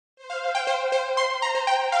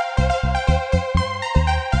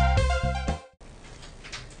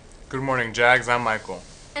Good morning, Jags. I'm Michael.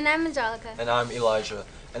 And I'm Angelica. And I'm Elijah.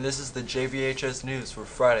 And this is the JVHS News for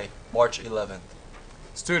Friday, March 11th.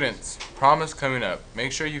 Students, prom is coming up.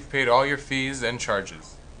 Make sure you've paid all your fees and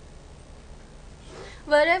charges.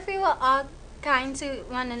 What if we were all kind to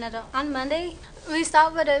one another? On Monday, we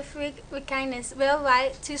start with a freak with kindness. We'll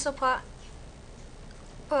write to support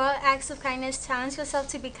acts of kindness. Challenge yourself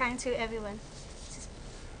to be kind to everyone.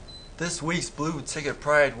 This week's Blue Ticket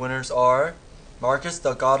Pride winners are Marcus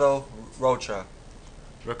Delgado Rocha,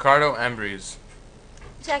 Ricardo Ambrose,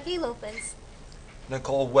 Jackie Lopez,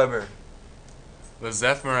 Nicole Weber,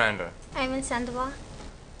 Lizeth Miranda, Ivan Sandoval,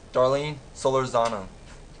 Darlene Solorzano,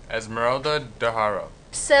 Esmeralda Daharo,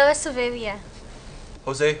 Sarah Severia,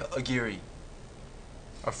 Jose Aguirre.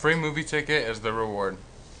 A free movie ticket is the reward.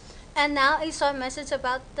 And now a short message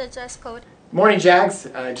about the dress code. Morning, Jags.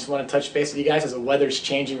 I just want to touch base with you guys as the weather's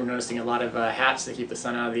changing. We're noticing a lot of hats to keep the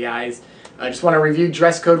sun out of the eyes. I just want to review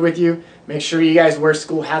dress code with you. Make sure you guys wear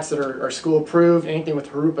school hats that are school approved, anything with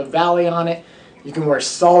Harupa Valley on it. You can wear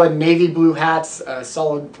solid navy blue hats,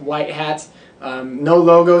 solid white hats. No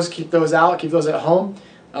logos, keep those out, keep those at home,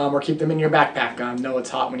 or keep them in your backpack. Know it's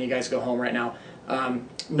hot when you guys go home right now.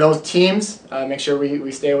 No teams, make sure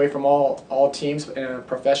we stay away from all teams,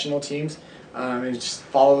 professional teams, and just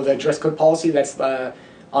follow the dress code policy that's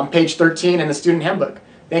on page 13 in the student handbook.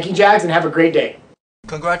 Thank you, Jags, and have a great day.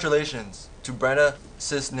 Congratulations to Brenda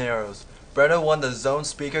Cisneros. Brenda won the Zone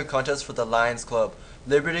Speaker Contest for the Lions Club.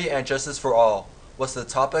 Liberty and Justice for All was the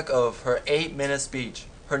topic of her 8-minute speech.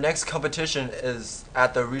 Her next competition is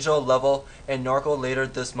at the regional level in Norco later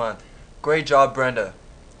this month. Great job, Brenda.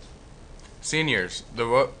 Seniors,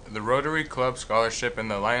 the Rotary Club Scholarship and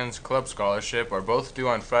the Lions Club Scholarship are both due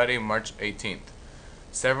on Friday, March 18th.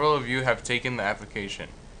 Several of you have taken the application.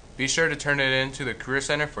 Be sure to turn it in to the Career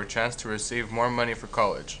Center for a chance to receive more money for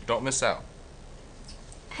college. Don't miss out.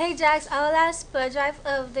 Hey Jags, our last blood drive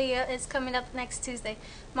of the year is coming up next Tuesday,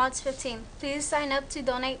 March 15th. Please sign up to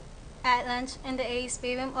donate at lunch in the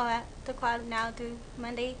ASB room or at the quad now through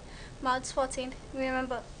Monday, March 14th.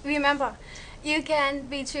 Remember, you can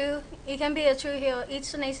be a true hero.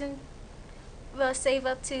 Each donation will save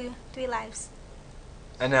up to 3 lives.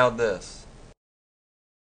 And now this.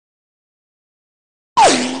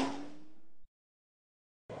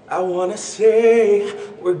 I wanna say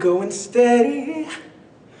we're going steady,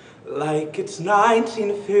 like it's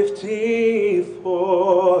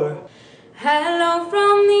 1954. Hello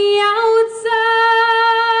from the outside,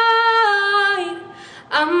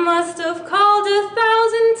 I must have called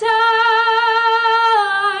 1,000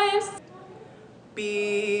 times.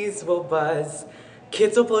 Bees will buzz,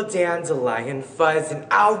 kids will blow dandelion fuzz, and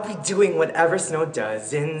I'll be doing whatever snow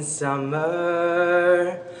does in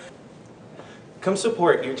summer. Come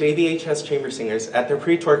support your JVHS Chamber Singers at their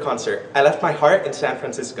pre-tour concert, I Left My Heart in San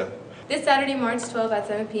Francisco. This Saturday, March 12th at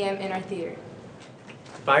 7 p.m. in our theater.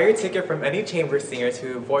 Buy your ticket from any chamber singers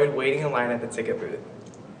who avoid waiting in line at the ticket booth.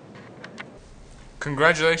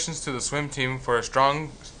 Congratulations to the swim team for a strong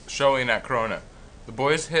showing at Corona. The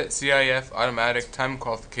boys hit CIF automatic time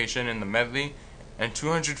qualification in the medley and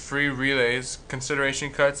 200 free relays,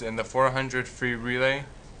 consideration cuts in the 400 free relay,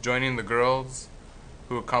 joining the girls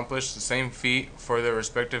who accomplished the same feat for their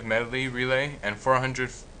respective medley relay and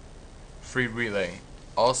 400 free relay.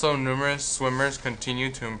 Also, numerous swimmers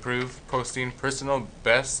continue to improve, posting personal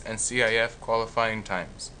bests and CIF qualifying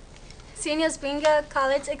times. Seniors, bring your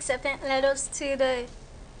college acceptance letters to the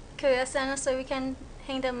Career Center so we can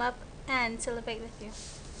hang them up and celebrate with you.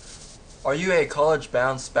 Are you a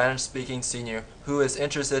college-bound Spanish-speaking senior who is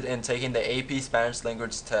interested in taking the AP Spanish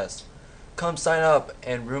language test? Come sign up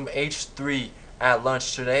in room H3 at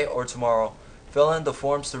lunch today or tomorrow. Fill in the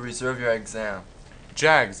forms to reserve your exam.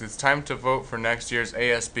 Jags, it's time to vote for next year's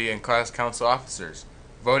ASB and class council officers.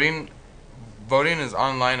 Voting is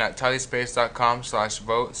online at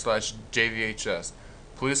tallyspace.com/vote/JVHS.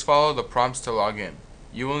 Please follow the prompts to log in.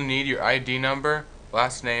 You will need your ID number,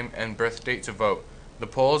 last name, and birth date to vote. The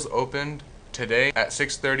polls opened today at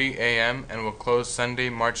 6:30 a.m. and will close Sunday,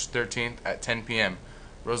 March 13th at 10 p.m.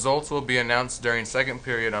 Results will be announced during second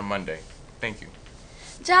period on Monday. Thank you.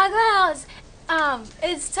 Jaguars,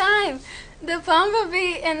 it's time. The prom will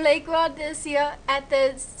be in Lakewood this year at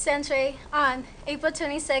the Century on April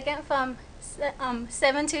 22nd from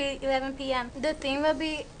 7 to 11 p.m. The theme will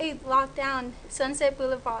be a walk down Sunset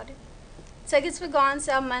Boulevard. Tickets will go on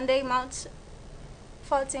sale Monday, March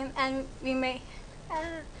 14th, and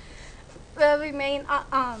will remain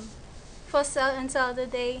for sale until the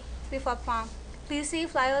day before prom. Please see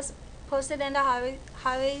flyers posted in the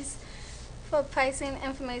highways for pricing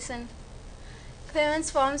information.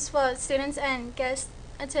 Clearance forms for students and guests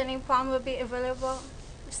attending prom will be available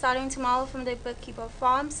starting tomorrow from the bookkeeper.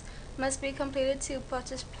 Forms must be completed to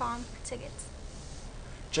purchase prom tickets.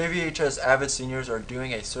 JVHS Avid seniors are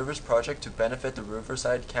doing a service project to benefit the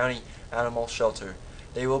Riverside County Animal Shelter.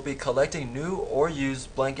 They will be collecting new or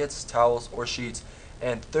used blankets, towels, or sheets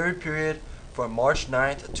in third period from March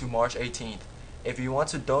 9th to March 18th. If you want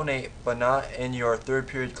to donate but not in your third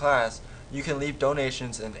period class, you can leave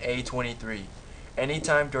donations in A23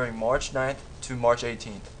 anytime during March 9th to March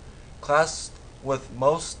 18th. Class with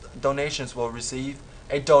most donations will receive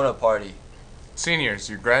a donut party. Seniors,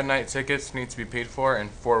 your grad night tickets need to be paid for in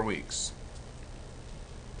 4 weeks.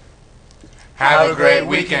 Have a great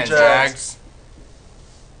weekend, Jags!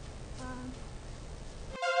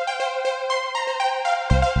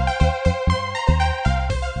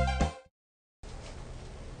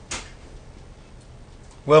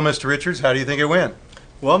 Well, Mr. Richards, how do you think it went?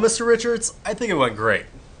 Well, Mr. Richards, I think it went great.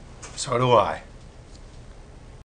 So do I.